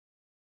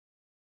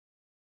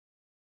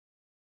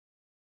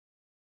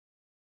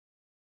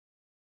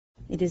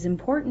It is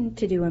important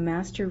to do a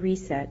master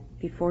reset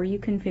before you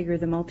configure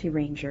the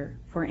MultiRanger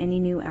for any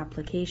new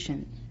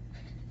application.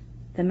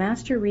 The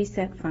master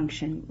reset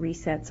function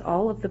resets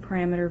all of the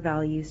parameter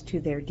values to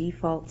their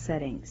default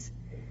settings.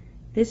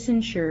 This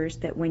ensures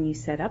that when you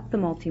set up the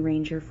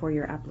MultiRanger for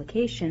your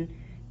application,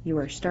 you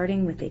are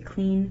starting with a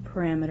clean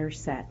parameter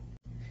set.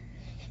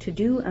 To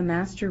do a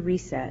master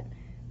reset,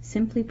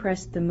 simply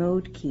press the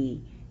mode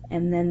key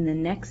and then the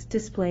next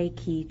display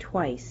key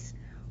twice,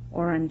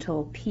 or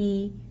until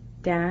P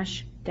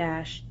dash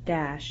dash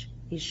dash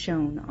is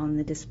shown on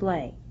the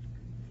display.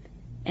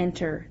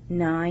 Enter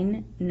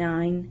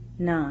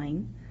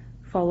 999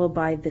 followed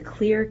by the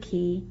clear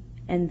key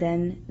and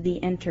then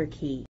the enter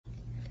key.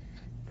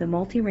 The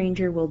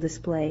MultiRanger will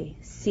display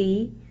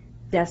C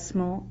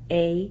decimal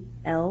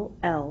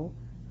ALL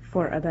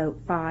for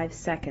about 5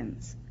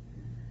 seconds.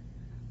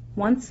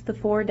 Once the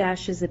 4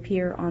 dashes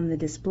appear on the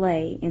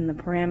display in the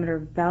parameter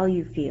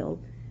value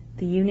field,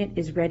 the unit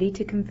is ready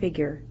to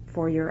configure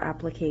for your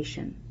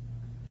application.